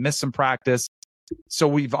games. We're going to miss some practice. So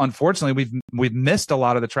we've missed a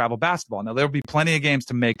lot of the travel basketball. Now, there'll be plenty of games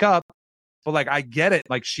to make up. But I get it.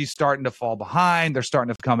 She's starting to fall behind. They're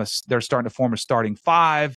starting to form a starting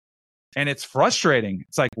 5. And it's frustrating.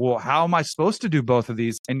 It's like, well, how am I supposed to do both of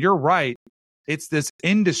these? And you're right. It's this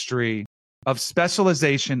industry of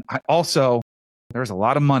specialization. There's a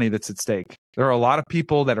lot of money that's at stake. There are a lot of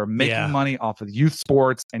people that are making money off of youth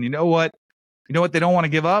sports. And you know what? They don't want to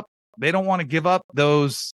give up? They don't want to give up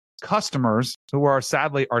those customers who are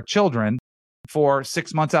sadly our children for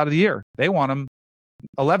 6 months out of the year. They want them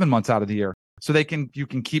 11 months out of the year. So you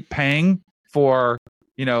can keep paying for,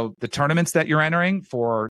 the tournaments that you're entering,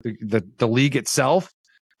 for the league itself,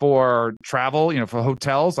 for travel, for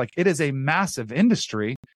hotels. It is a massive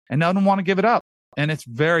industry, and none of them want to give it up. And it's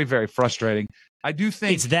very, very frustrating. I do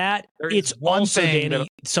think it's that. It's also, Danny,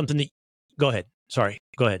 something that. Go ahead. Sorry.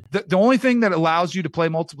 Go ahead. The only thing that allows you to play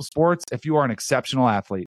multiple sports, if you are an exceptional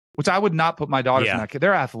athlete, which I would not put my daughters in that kid.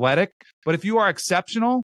 They're athletic, but if you are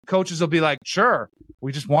exceptional, coaches will be like, sure,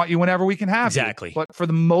 we just want you whenever we can have you. But for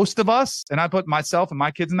the most of us, and I put myself and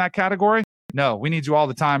my kids in that category, no, we need you all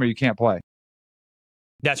the time or you can't play.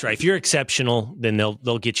 That's right. If you're exceptional, then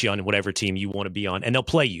they'll get you on whatever team you want to be on, and they'll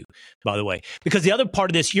play you, by the way. Because the other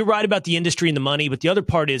part of this, you're right about the industry and the money, but the other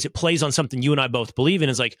part is it plays on something you and I both believe in.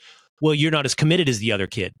 Is like, well, you're not as committed as the other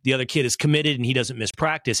kid. The other kid is committed and he doesn't miss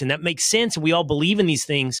practice. And that makes sense. And we all believe in these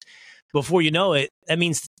things. Before you know it, that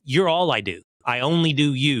means you're all I do. I only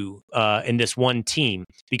do you in this one team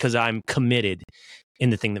because I'm committed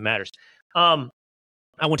in the thing that matters. I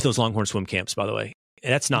went to those Longhorn swim camps, by the way.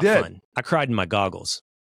 That's not fun. I cried in my goggles.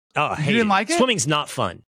 Oh, I hate it. You didn't like it? Swimming's not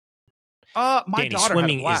fun. My Danny, daughter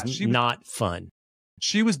swimming had a blast. is not fun.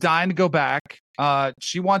 She was dying to go back.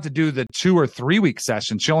 She wanted to do the 2 or 3 week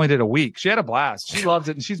session. She only did a week. She had a blast. She loves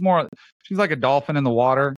it. And she's like a dolphin in the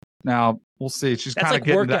water. Now we'll see. She's kind of like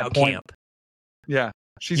getting to that workout point. Camp. Yeah.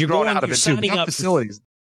 She's growing out of it too. Signing up facilities.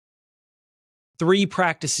 3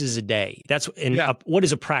 practices a day. What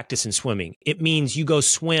is a practice in swimming? It means you go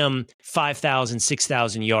swim 5,000,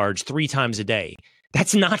 6,000 yards 3 times a day.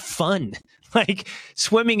 That's not fun. Like,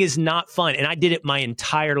 swimming is not fun. And I did it my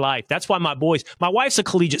entire life. That's why my wife's a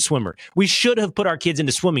collegiate swimmer. We should have put our kids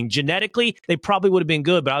into swimming. Genetically, they probably would have been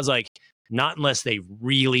good. But I was like, not unless they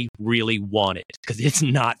really, really want it, because it's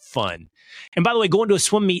not fun. And by the way, going to a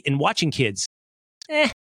swim meet and watching kids,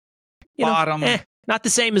 not the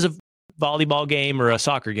same as a volleyball game or a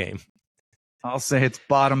soccer game. I'll say it's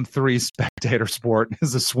bottom 3 spectator sport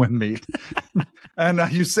is a swim meet. And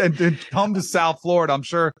you said come to South Florida. I'm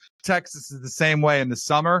sure Texas is the same way in the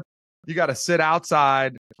summer. You got to sit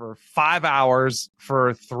outside for 5 hours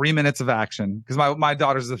for 3 minutes of action. Because my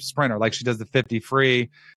daughter's a sprinter. Like, she does the 50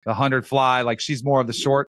 free, the 100 fly. Like, she's more of the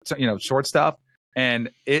short stuff.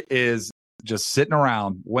 And it is just sitting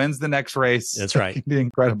around. When's the next race? That's right. It can be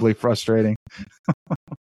incredibly frustrating.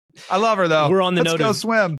 I love her though. Let's go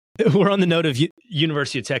swim. We're on the note of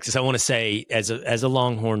University of Texas. I want to say, as a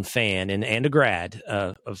Longhorn fan and a grad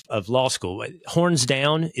of law school, horns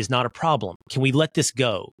down is not a problem. Can we let this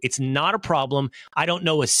go? It's not a problem. I don't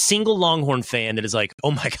know a single Longhorn fan that is like,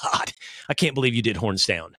 oh my God, I can't believe you did horns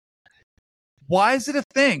down. Why is it a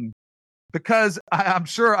thing? Because I'm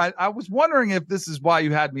sure I was wondering if this is why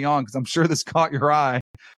you had me on, because I'm sure this caught your eye.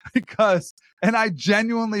 And I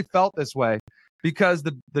genuinely felt this way. Because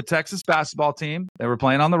the Texas basketball team, they were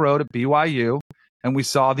playing on the road at BYU, and we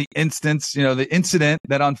saw the incident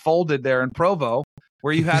that unfolded there in Provo,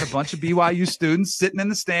 where you had a bunch of BYU students sitting in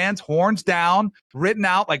the stands, horns down, written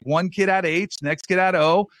out, like one kid had H, next kid had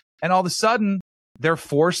O, and all of a sudden they're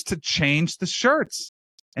forced to change the shirts.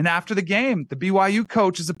 And after the game, the BYU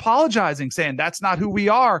coach is apologizing, saying that's not who we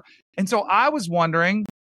are. And so I was wondering,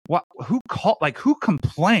 who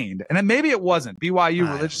complained? And then maybe it wasn't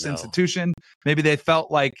BYU, religious institution. Maybe they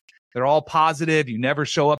felt like they're all positive. You never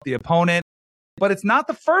show up the opponent. But it's not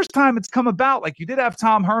the first time it's come about. Like, you did have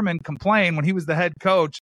Tom Herman complain when he was the head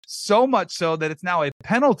coach, so much so that it's now a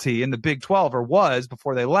penalty in the Big 12, or was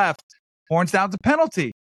before they left. Horns down's a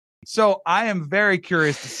penalty. So I am very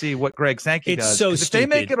curious to see what Greg Sankey does. So if they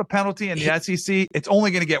make it a penalty in the SEC, it's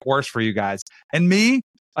only going to get worse for you guys. And me,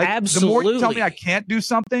 absolutely. The more you tell me I can't do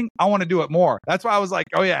something, I want to do it more. That's why I was like,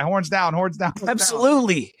 oh yeah, horns down, horns down.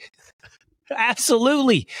 Absolutely.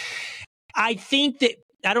 Absolutely. I think that,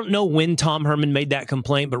 I don't know when Tom Herman made that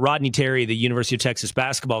complaint, but Rodney Terry, the University of Texas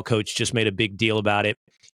basketball coach, just made a big deal about it.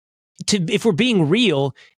 If we're being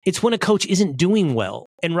real, it's when a coach isn't doing well.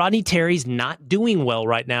 And Rodney Terry's not doing well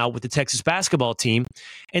right now with the Texas basketball team.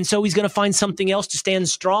 And so he's going to find something else to stand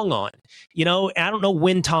strong on. I don't know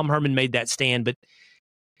when Tom Herman made that stand, but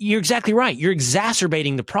you're exactly right. You're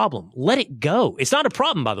exacerbating the problem. Let it go. It's not a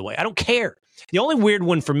problem, by the way. I don't care. The only weird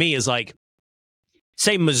one for me is, like,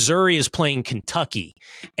 say Missouri is playing Kentucky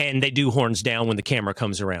and they do horns down when the camera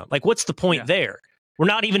comes around. Like, what's the point there? We're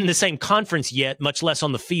not even in the same conference yet, much less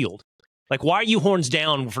on the field. Like, why are you horns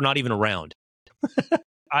down if we're not even around?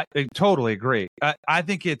 I totally agree. I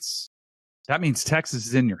think that means Texas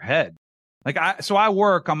is in your head. Like, I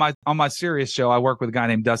work on my Sirius show. I work with a guy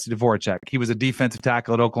named Dusty Dvorak. He was a defensive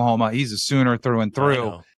tackle at Oklahoma. He's a Sooner through and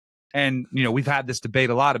through. And, we've had this debate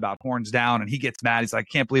a lot about horns down, and he gets mad. He's like,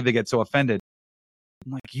 I can't believe they get so offended.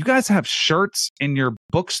 I'm like, you guys have shirts in your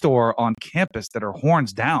bookstore on campus that are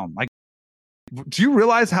horns down. Like, do you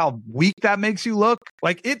realize how weak that makes you look?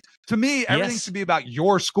 Like, to me, everything should be about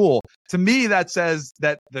your school. To me, that says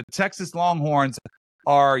that the Texas Longhorns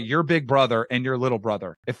are your big brother and your little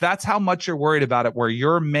brother. If that's how much you're worried about it, where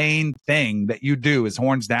your main thing that you do is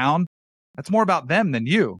horns down, that's more about them than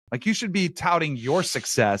you. Like, you should be touting your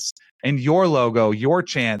success and your logo, your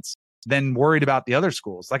chance, than worried about the other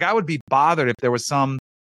schools. Like, I would be bothered if there was some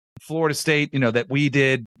Florida State, that we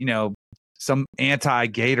did, some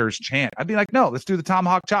anti-Gators chant. I'd be like, no, let's do the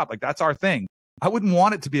tomahawk chop. Like, that's our thing. I wouldn't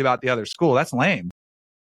want it to be about the other school. That's lame.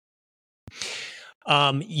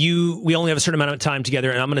 We only have a certain amount of time together,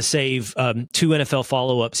 and I'm going to save 2 NFL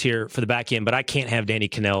follow-ups here for the back end, but I can't have Danny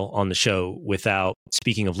Cannell on the show without,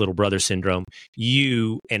 speaking of little brother syndrome,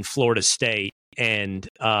 you and Florida State and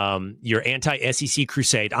your anti-SEC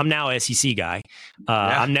crusade. I'm now an SEC guy.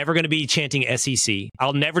 I'm never going to be chanting SEC.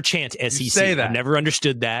 I'll never chant SEC. Say that. I've never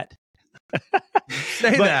understood that.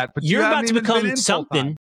 Say that, but you're about to become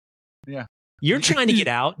something. Yeah. You're trying to get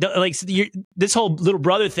out. Like, this whole little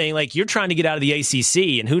brother thing, like, you're trying to get out of the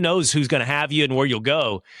ACC, and who knows who's going to have you and where you'll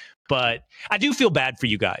go. But I do feel bad for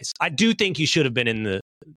you guys. I do think you should have been in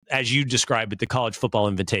as you described it, the college football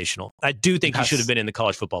invitational. I do think you should have been in the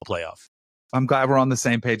college football playoff. I'm glad we're on the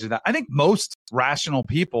same page of that. I think most rational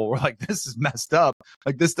people were like, this is messed up.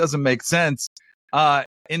 Like, this doesn't make sense.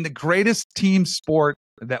 In the greatest team sport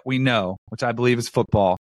that we know, which I believe is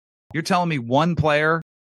football, you're telling me one player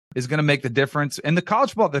is going to make the difference. And the college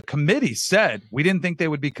football, the committee said we didn't think they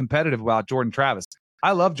would be competitive about Jordan Travis.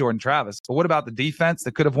 I love Jordan Travis, but what about the defense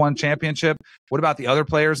that could have won championship? What about the other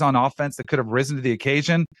players on offense that could have risen to the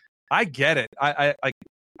occasion? I get it.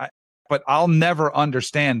 But I'll never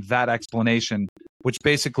understand that explanation, which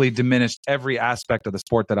basically diminished every aspect of the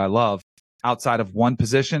sport that I love outside of one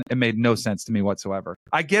position. It made no sense to me whatsoever.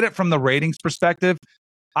 I get it from the ratings perspective.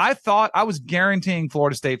 I thought I was guaranteeing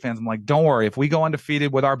Florida State fans, I'm like, don't worry. If we go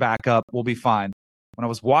undefeated with our backup, we'll be fine. When I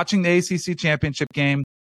was watching the ACC championship game,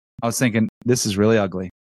 I was thinking, this is really ugly.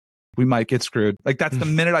 We might get screwed. Like, that's the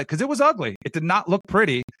minute because it was ugly. It did not look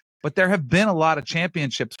pretty, but there have been a lot of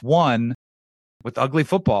championships won with ugly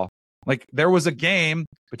football. Like, there was a game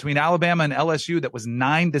between Alabama and LSU that was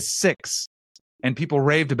 9-6, and people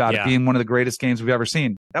raved about it being one of the greatest games we've ever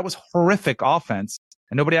seen. That was horrific offense,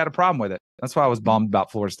 and nobody had a problem with it. That's why I was bummed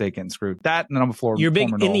about Florida State getting screwed. That, and then I'm a Florida. You're big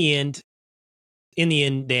in the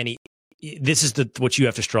end, Danny. This is what you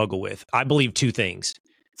have to struggle with. I believe 2 things.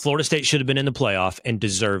 Florida State should have been in the playoff and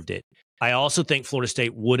deserved it. I also think Florida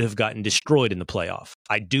State would have gotten destroyed in the playoff.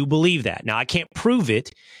 I do believe that. Now, I can't prove it.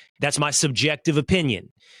 That's my subjective opinion.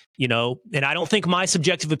 And I don't think my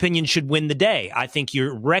subjective opinion should win the day. I think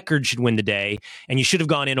your record should win the day, and you should have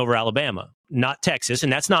gone in over Alabama, not Texas.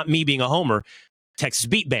 And that's not me being a homer. Texas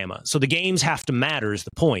beat Bama. So the games have to matter is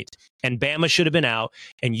the point. And Bama should have been out,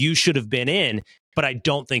 and you should have been in, but I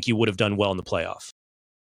don't think you would have done well in the playoff.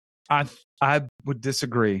 I would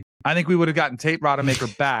disagree. I think we would have gotten Tate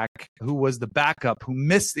Rodemaker back, who was the backup, who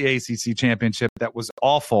missed the ACC championship. That was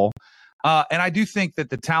awful. And I do think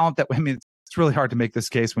that the talent it's really hard to make this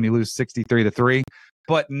case when you lose 63-3,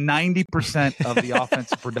 but 90% of the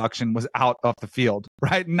offensive production was out off the field,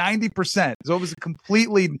 right? 90%. So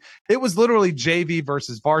it was literally JV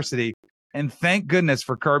versus varsity. And thank goodness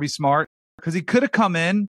for Kirby Smart, because he could have come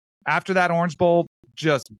in after that Orange Bowl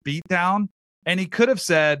just beat down, and he could have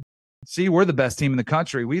said, see, we're the best team in the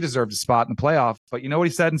country. We deserve a spot in the playoff. But you know what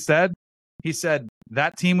he said instead? He said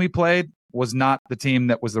that team we played was not the team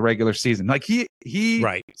that was the regular season. Like, he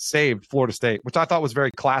saved Florida State, which I thought was very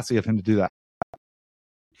classy of him to do that.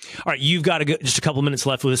 All right, you've got just a couple minutes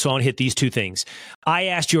left with us, so I want to hit these 2 things. I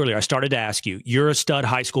asked you earlier, I started to ask you, you're a stud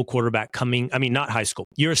high school quarterback not high school.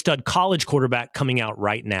 You're a stud college quarterback coming out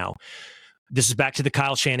right now. This is back to the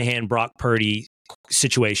Kyle Shanahan, Brock Purdy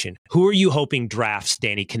situation. Who are you hoping drafts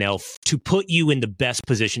Danny Cannell to put you in the best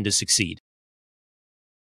position to succeed?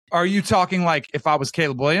 Are you talking like if I was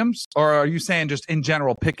Caleb Williams, or are you saying just in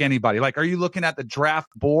general, pick anybody? Like, are you looking at the draft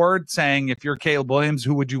board saying if you're Caleb Williams,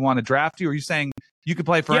 who would you want to draft you? Or are you saying you could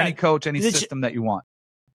play for any coach, any system that you want?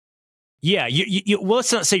 Yeah, well,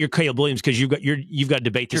 let's not say you're Caleb Williams, because you've got to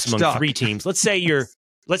debate this among stuck. 3 teams. Let's say you're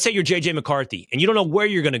JJ McCarthy, and you don't know where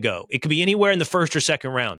you're going to go. It could be anywhere in the first or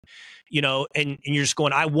second round, and you're just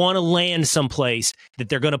going, I want to land someplace that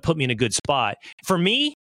they're going to put me in a good spot. For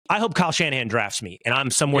me, I hope Kyle Shanahan drafts me, and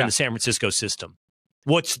I'm somewhere in the San Francisco system.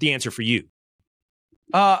 What's the answer for you?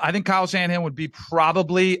 I think Kyle Shanahan would be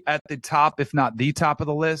probably at the top, if not the top of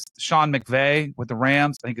the list. Sean McVay with the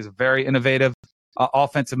Rams, I think, is a very innovative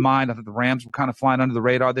offensive mind. I think the Rams were kind of flying under the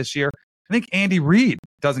radar this year. I think Andy Reid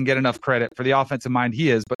doesn't get enough credit for the offensive mind he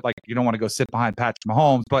is, but you don't want to go sit behind Patrick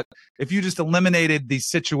Mahomes. But if you just eliminated the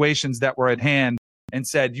situations that were at hand and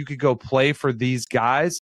said you could go play for these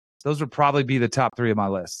guys, those would probably be the top 3 of my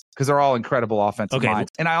list, because they're all incredible offensive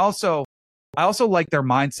minds. And I also I also like their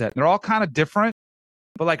mindset. They're all kind of different,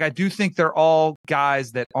 but like I do think they're all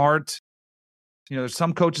guys that aren't, there's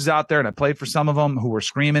some coaches out there, and I played for some of them, who were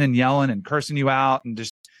screaming and yelling and cursing you out and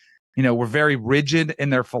just, were very rigid in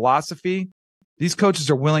their philosophy. These coaches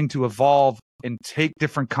are willing to evolve and take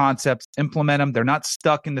different concepts, implement them. They're not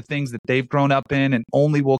stuck in the things that they've grown up in and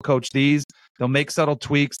only will coach these. They'll make subtle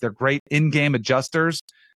tweaks. They're great in-game adjusters.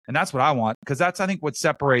 And that's what I want, because that's, I think, what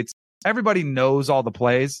separates. Everybody knows all the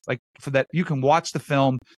plays. Like, for that, you can watch the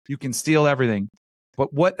film, you can steal everything.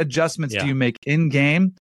 But what adjustments do you make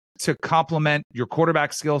in-game to complement your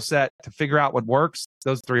quarterback skill set, to figure out what works?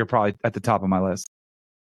 Those three are probably at the top of my list.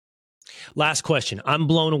 Last question. I'm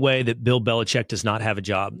blown away that Bill Belichick does not have a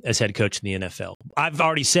job as head coach in the NFL. I've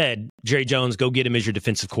already said, Jerry Jones, go get him as your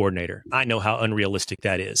defensive coordinator. I know how unrealistic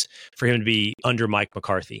that is for him to be under Mike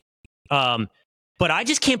McCarthy. But I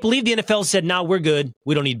just can't believe the NFL said, no, we're good.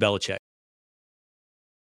 We don't need Belichick.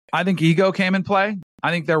 I think ego came in play.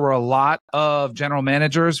 I think there were a lot of general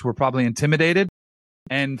managers who were probably intimidated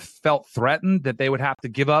and felt threatened that they would have to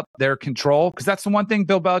give up their control, because that's the one thing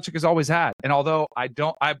Bill Belichick has always had. And although I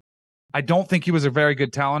don't think he was a very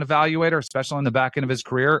good talent evaluator, especially in the back end of his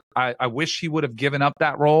career, I wish he would have given up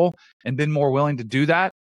that role and been more willing to do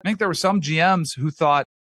that. I think there were some GMs who thought,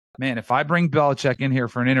 man, if I bring Belichick in here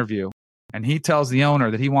for an interview and he tells the owner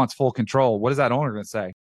that he wants full control, what is that owner going to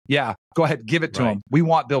say? Yeah, go ahead, give it to him. We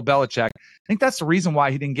want Bill Belichick. I think that's the reason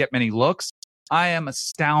why he didn't get many looks. I am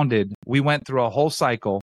astounded. We went through a whole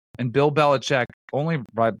cycle, and Bill Belichick, only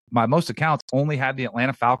by most accounts, only had the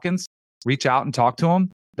Atlanta Falcons reach out and talk to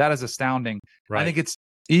him. That is astounding. Right. I think it's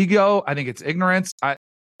ego. I think it's ignorance. I'm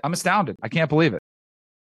astounded. I can't believe it.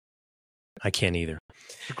 I can't either.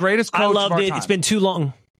 The greatest coach I loved of our it. time. It's been too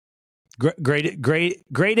long.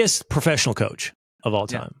 Greatest professional coach of all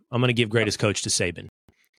time. Yeah. I'm going to give greatest coach to Saban.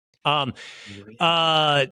 All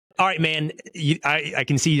right, man. I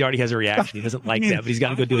can see he already has a reaction. He doesn't like that, but he's got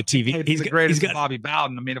to go do a TV. He's the greatest Bobby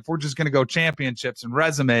Bowden. I mean, if we're just going to go championships and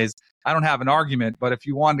resumes, I don't have an argument. But if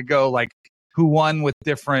you wanted to go like who won with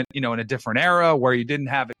different, in a different era where you didn't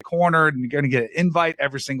have it cornered and you're going to get an invite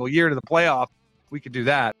every single year to the playoff, we could do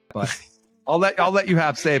that. But I'll let you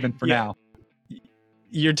have Saban for now.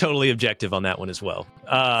 You're totally objective on that one as well.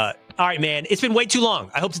 All right, man. It's been way too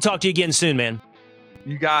long. I hope to talk to you again soon, man.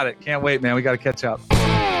 You got it. Can't wait, man. We got to catch up.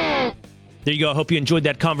 There you go. I hope you enjoyed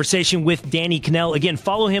that conversation with Danny Kanell. Again,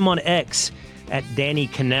 follow him on X at Danny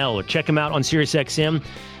Kanell, or check him out on SiriusXM,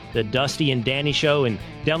 The Dusty and Danny Show, and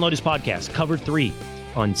download his podcast, Cover 3,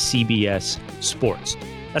 on CBS Sports.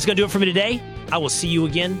 That's going to do it for me today. I will see you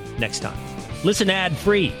again next time. Listen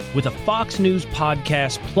ad-free with a Fox News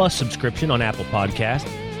Podcast Plus subscription on Apple Podcasts,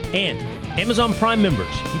 and Amazon Prime members,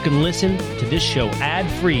 you can listen to this show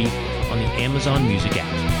ad-free on the Amazon Music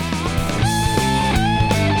app.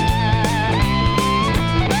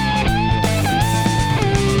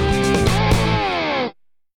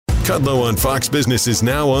 Kudlow on Fox Business is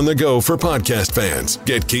now on the go for podcast fans.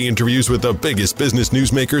 Get key interviews with the biggest business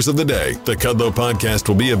newsmakers of the day. The Kudlow podcast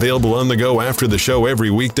will be available on the go after the show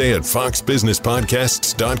every weekday at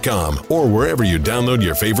foxbusinesspodcasts.com or wherever you download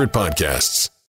your favorite podcasts.